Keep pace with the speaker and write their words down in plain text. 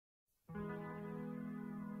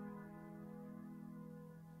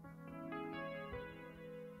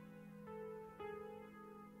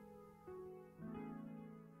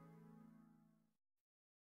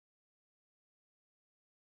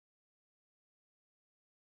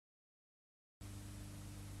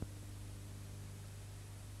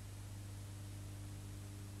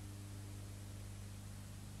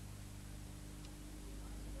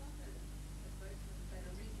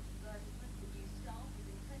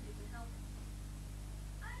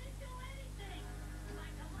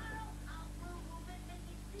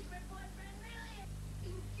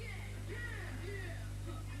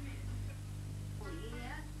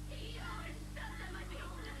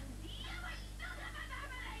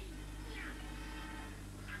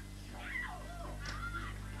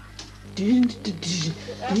Mark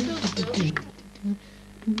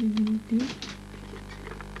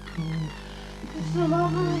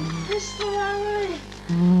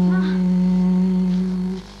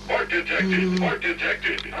detected. Mark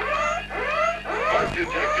detected. Mark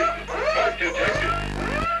detected. Mark detected.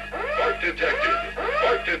 Mark detected.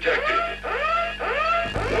 Mark detected.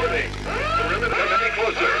 Warning. Perimeter any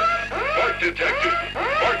closer. Mark detected.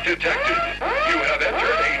 Mark detected. You have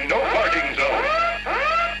entered a no parking zone.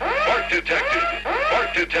 Mark detected.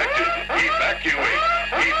 Mark detected. Evacuate.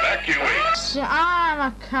 Evacuate. So I'm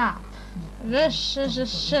a cop. This is a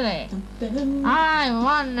city. I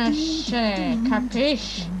run this city,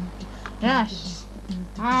 capiche? Yes,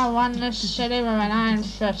 I run this city with an iron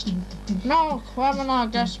fist. No criminal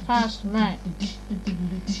gets past me.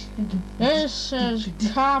 This is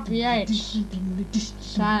Cop Yates,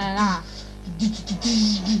 signing off.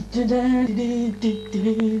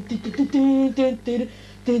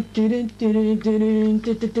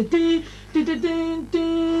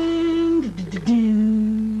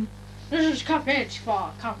 This is Cop Yates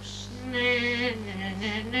for cops.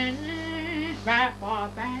 Bad boy,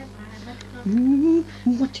 bad boy.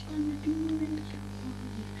 What you gonna do when you come for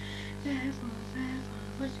you? Bad boy, bad boy.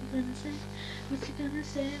 What you gonna say? What you gonna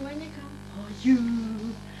say when you come for you?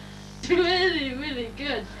 Really, really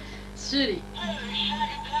good city.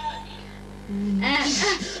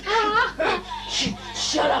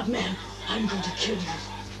 Shut up, man. I'm going to kill you.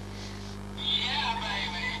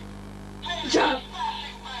 Shut up.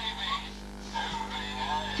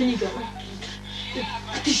 Can you go?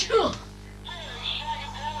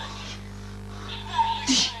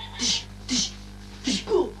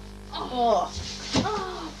 Oh,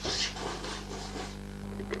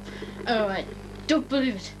 I don't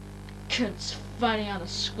believe it. Kids fighting out of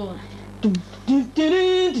school.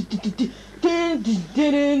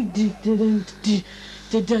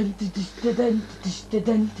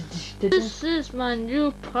 This is my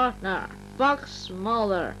new partner, Buck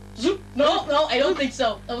Smaller. No, I don't think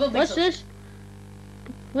so. What's this?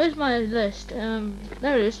 Where's my list?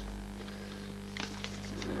 There it is.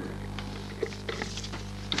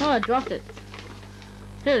 Oh, I dropped it.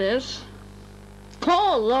 Here it is.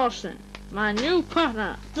 Paul Lawson, my new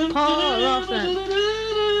partner. Paul Lawson.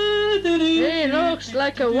 He looks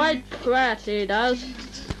like a white brat, he does.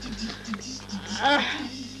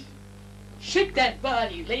 Shake that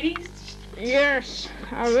body, ladies. Yes,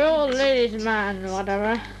 a real ladies' man,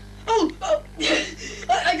 whatever. Oh,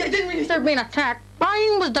 I didn't mean They're being attacked.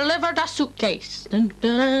 Mine was delivered a suitcase.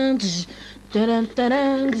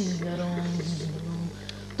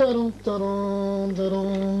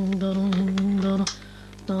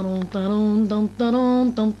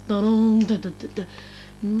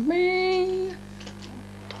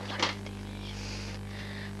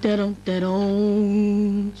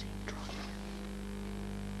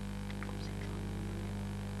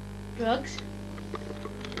 drugs?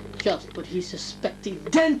 Just what he's suspecting.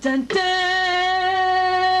 Dun dun dun!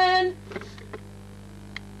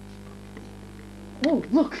 Oh,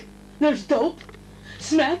 look! There's dope,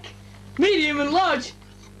 smack, medium, and large.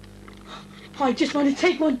 I just want to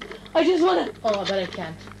take one. I just want to. Oh, I bet I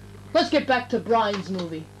can. Let's get back to Brian's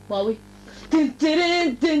movie, while we. Dun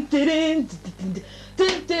dun dun dun dun dun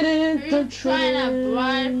dun dun. You trying to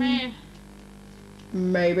bribe me?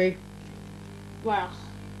 Maybe. Well,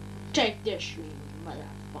 take this, you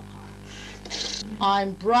motherfucker.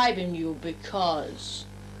 I'm bribing you because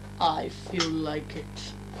I feel like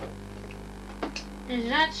it. Is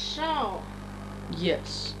that so?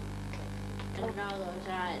 Yes. I know those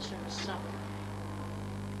eyes from the summer.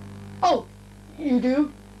 Oh, you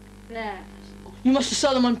do? Yeah. You must have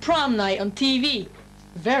saw them on prom night on TV.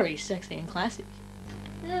 Very sexy and classy.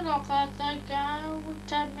 You look like that guy who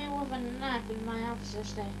tapped me with a knife in my office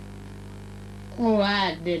this day. Oh,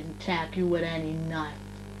 I didn't tap you with any knife.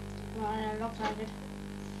 Well, it looks like it.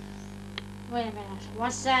 Wait a minute.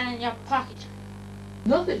 What's that in your pocket?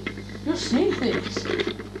 Nothing. Just sneak things.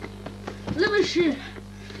 Let me see.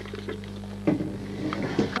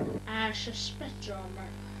 I suspect you're a murderer.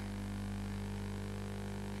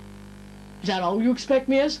 Is that all you expect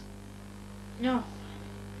me as? No.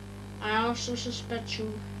 I also suspect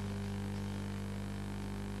you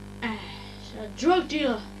as a drug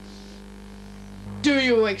dealer. Do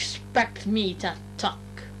you expect me to talk?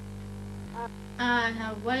 I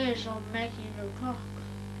have ways of making you talk.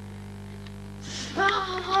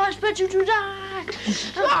 I expect you to die.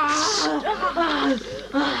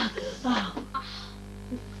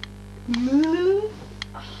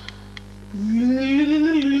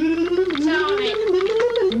 Tell me.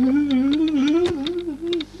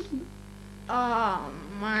 Oh,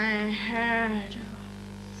 my head.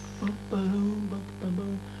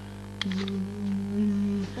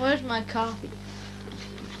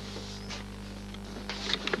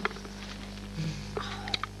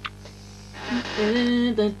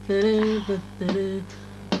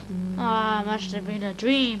 Ah, must have been a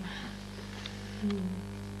dream.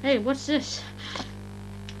 Hey, what's this?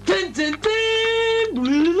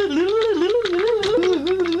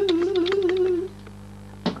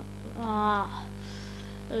 Ah,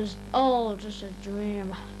 it was all just a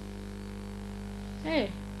dream. Hey.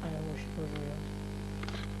 I wish it was real.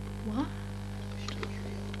 What?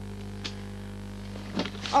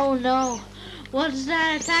 Oh no. What's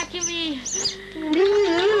that attacking me?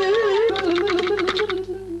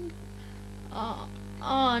 Oh,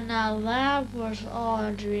 now that was all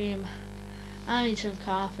a dream. I need some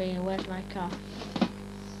coffee. Where's my coffee?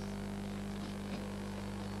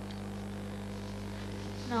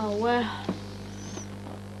 No, where?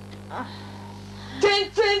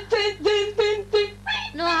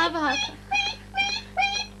 No, I have a hut.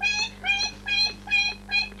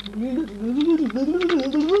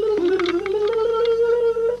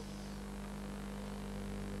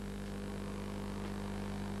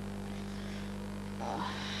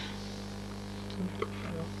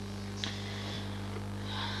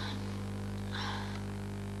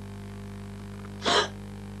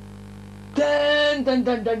 Dun dun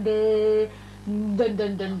dun dun dun dun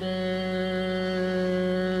dun dun dun.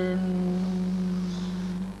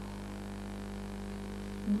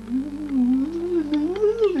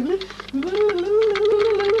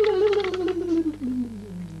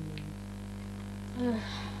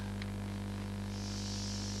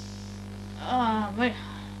 Wait,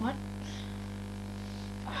 what?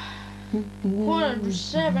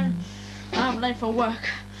 7:15. I'm late for work.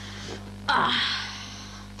 I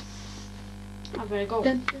better go.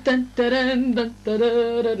 Dun dun dun dun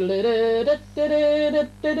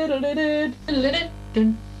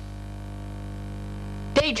dun.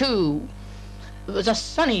 Day 2. It was a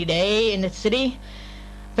sunny day in the city.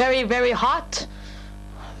 Very, very hot.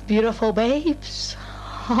 Beautiful babes.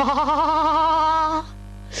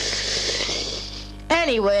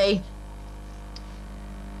 Anyway,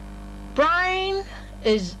 Brian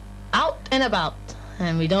is out and about,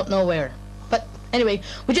 and we don't know where. But anyway,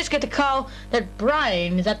 we just get the call that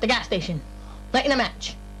Brian is at the gas station, lighting a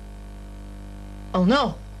match. Oh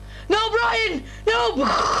no! No, Brian! No!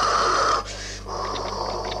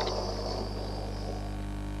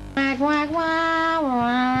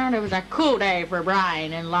 It was a cool day for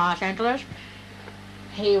Brian in Los Angeles.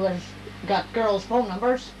 He got girls' phone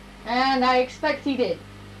numbers, and I expect he did.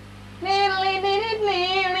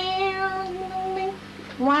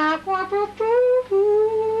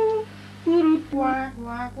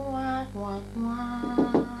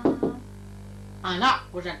 A knock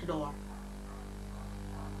was at the door.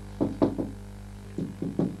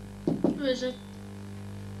 Who is it?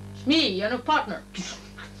 It's me, your new partner.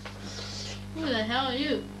 Who the hell are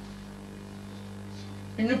you?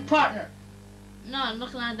 Your new partner. No,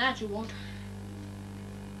 looking like that you won't.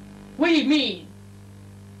 What do you mean?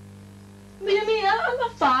 What do you mean? I'm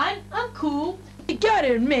fine. I'm cool. You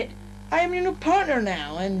gotta admit, I am your new partner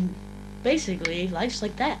now, and basically, life's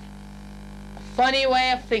like that. A funny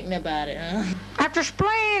way of thinking about it, huh? After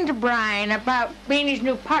explaining to Brian about being his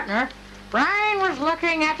new partner, Brian was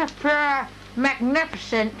looking at a pure,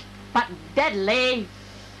 magnificent, but deadly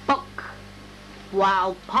book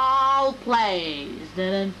while Paul plays.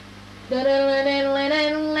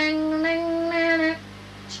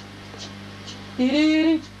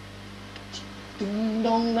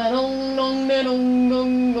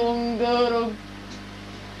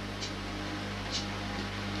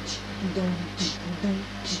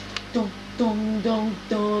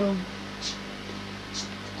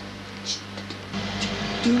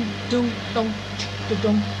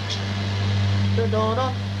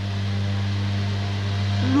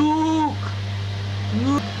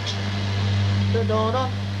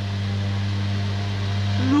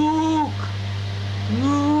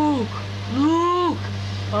 Look,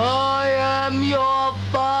 I am your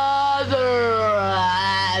father.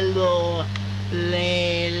 Hello,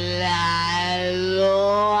 Leila.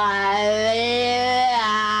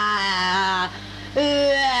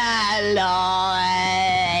 Hello,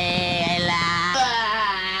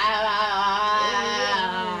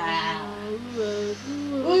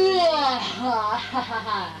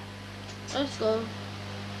 Let's go.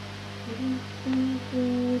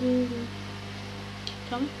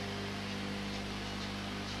 Come.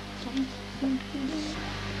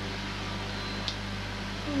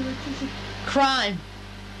 Crime.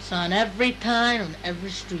 It's on every town, on every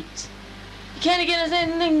street. You can't get us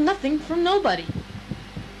anything, nothing from nobody.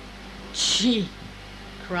 Gee,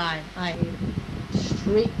 crime. I hate it.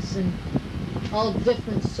 Streets and all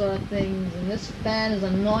different sort of things, and this fan is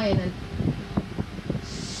annoying and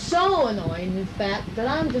so so annoying, in fact, that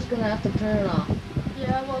I'm just gonna have to turn it off.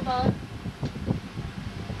 Yeah, what about it?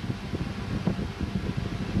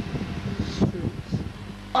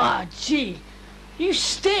 Ah, gee, you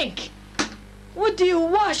stink. What do you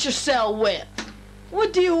wash yourself with?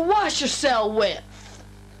 What do you wash yourself with?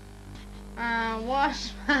 I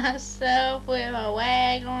wash myself with a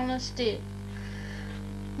rag on a stick.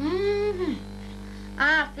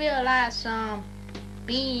 I feel like some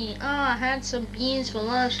beans. Oh, I had some beans for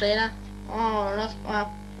lunch later. Oh, that's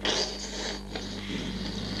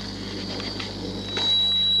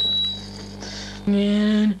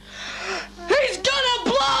Man, he's gonna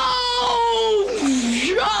blow!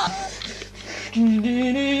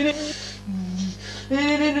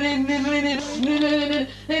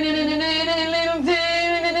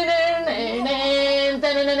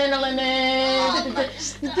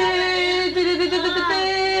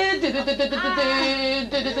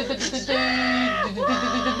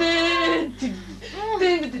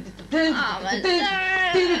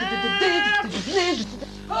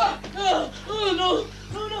 Oh no!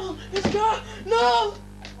 Oh no! It's got no!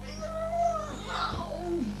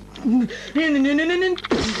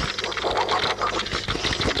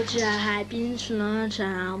 I had beans for lunch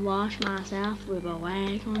and I washed myself with a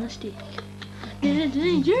rag on a stick.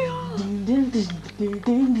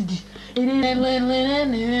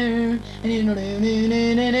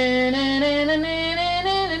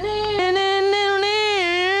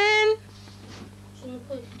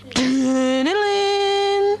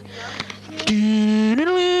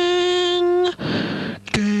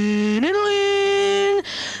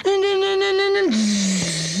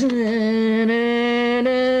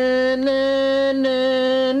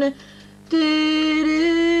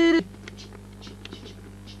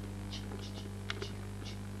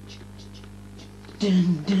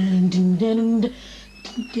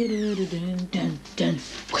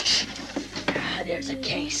 Ah, there's a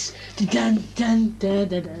case. Dun, dun, dun,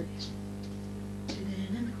 dun, dun.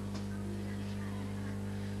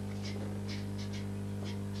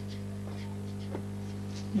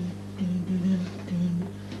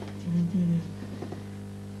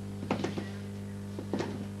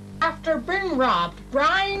 After being robbed,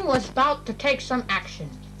 Brian was about to take some action.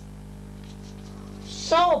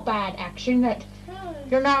 So bad action that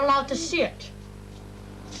you're not allowed to see it.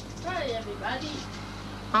 Hi, everybody.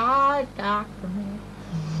 Hi, Dr. Man.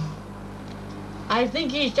 I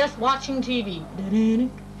think he's just watching TV.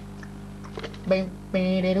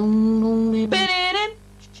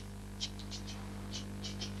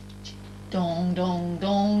 Dong dong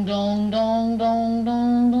dong dong dong dong dong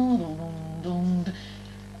dong dong dong.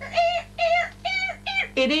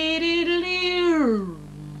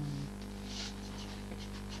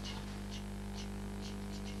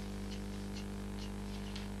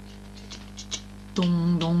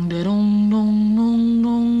 Dong dong de dong dong dong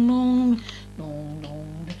dong dong dong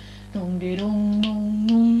dong dong de dong dong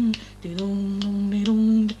dong de dong dong de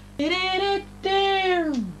dong de de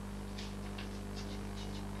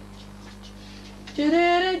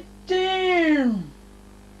de de.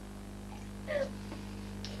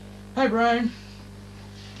 Hi, Brian.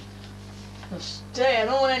 Now stay. I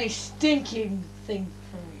don't want any stinking thing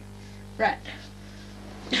from you. Right.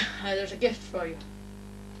 There's a gift for you.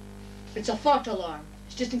 It's a fart alarm.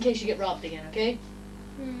 It's just in case you get robbed again, okay?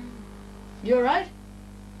 You alright?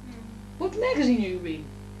 What magazine are you reading?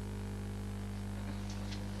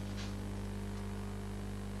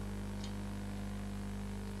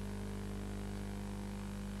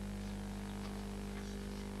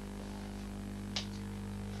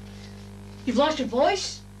 You've lost your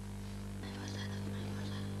voice?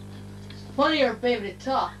 Funny you're baby to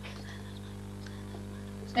talk.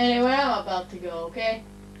 Anyway, I'm about to go, okay?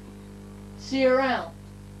 See you around.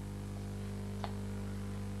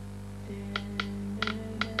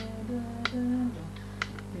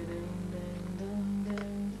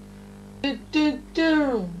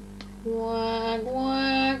 Wag,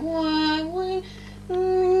 wag, wag, wag.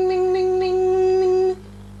 Ding, ding, ding, ding.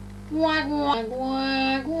 Wag, wag,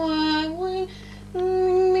 wag, wag, wag.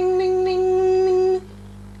 Ding, ding, ding, ding.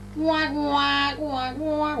 Wag, wag, wag,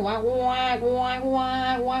 wag, wag, wag, wag,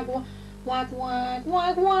 wag, wag, wag. Wag, wag,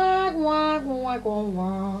 wag, wag, wag, wag,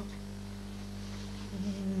 wag.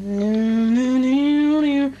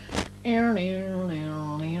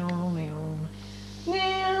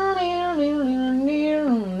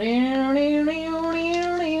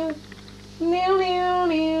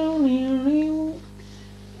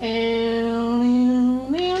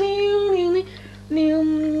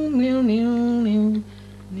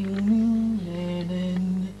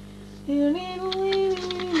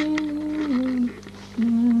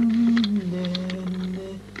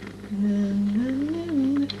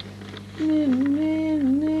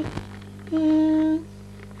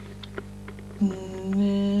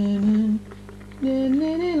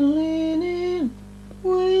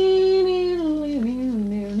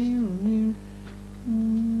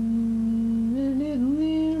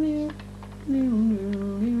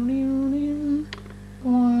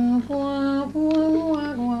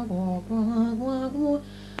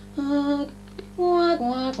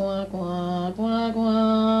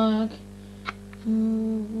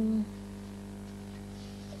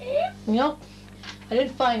 know, I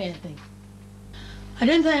didn't find anything. I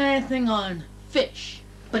didn't find anything on fish,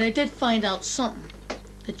 but I did find out something.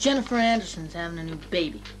 That Jennifer Anderson's having a new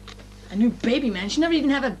baby. A new baby, man. She never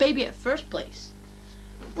even had a baby at first place.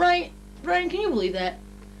 Brian, can you believe that?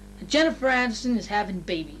 That Jennifer Anderson is having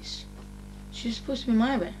babies. She's supposed to be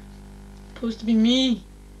my baby. Supposed to be me.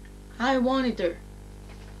 I wanted her.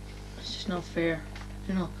 It's just not fair.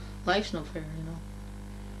 You know, life's not fair, you know.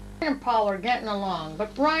 Brian and Paul were getting along,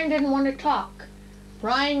 but Brian didn't want to talk.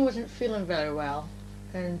 Brian wasn't feeling very well,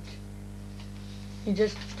 and he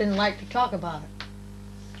just didn't like to talk about it.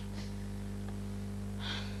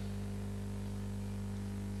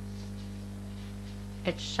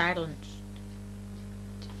 It's silenced.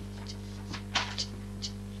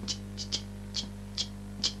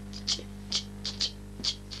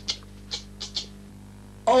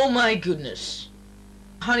 Oh my goodness.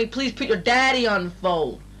 Honey, please put your daddy on the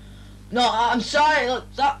phone. No, I'm sorry. Look,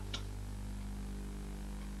 stop.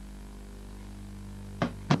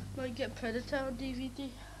 Might get Predator on DVD.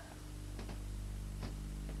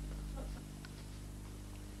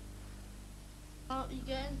 Oh, you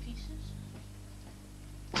get in pieces?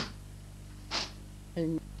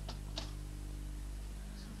 And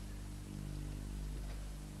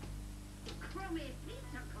Crummy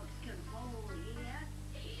pizza cooks can bowl here.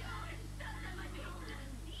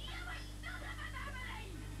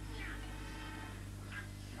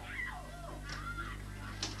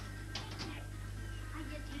 I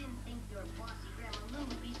guess you didn't think your bossy Grandma Lou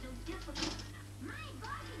would be so difficult. My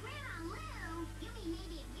bossy Grandma Lou? You mean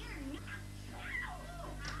maybe if you're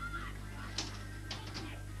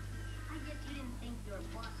I guess you didn't think your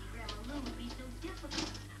bossy Grandma Lou would be so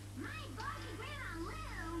difficult. My bossy Grandma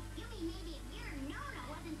Lou? You mean maybe if your Nona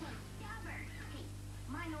wasn't so stubborn? Hey,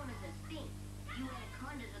 my Nona's a stink. You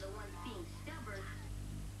anacondas are the ones being stubborn.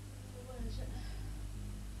 What is it?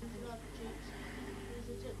 It's not a tip. It's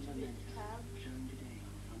a tip to be in the cab.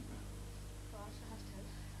 Well, I have to.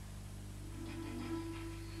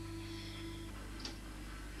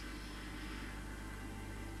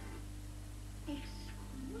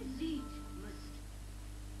 Exquisite.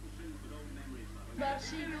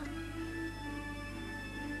 Merci. It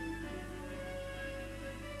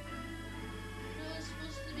was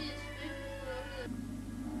supposed to be a spoon for the...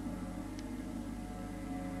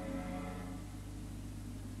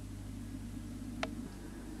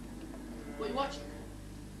 what are you watching?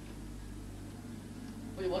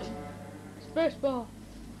 What are you watching? Baseball.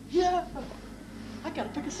 Yeah. I gotta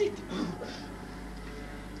pick a seat.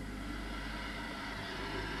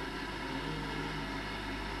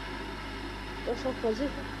 That's so fuzzy.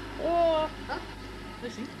 Oh! Huh? I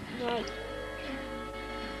see. Right.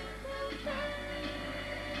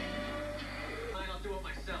 Fine, I'll do it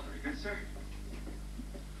myself. Very good, sir.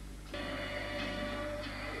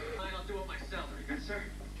 Fine, I'll do it myself. Very good, sir.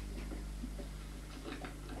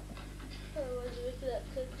 Otherwise, you look at that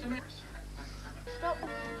cookie. Stop.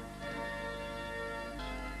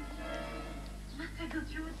 Must I go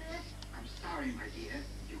through with this? I'm sorry, my dear.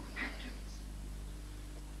 You have to.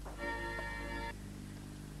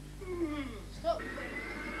 Stop.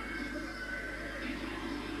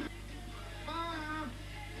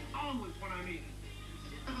 Almost what I mean.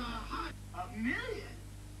 A million?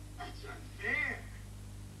 That's unfair.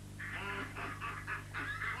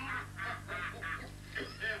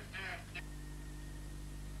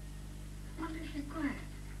 What is the grant?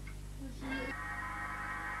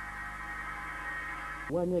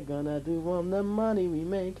 What you gonna do on the money we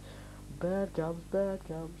make? Bad cops, bad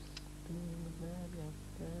cops. Bad cops,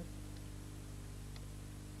 bad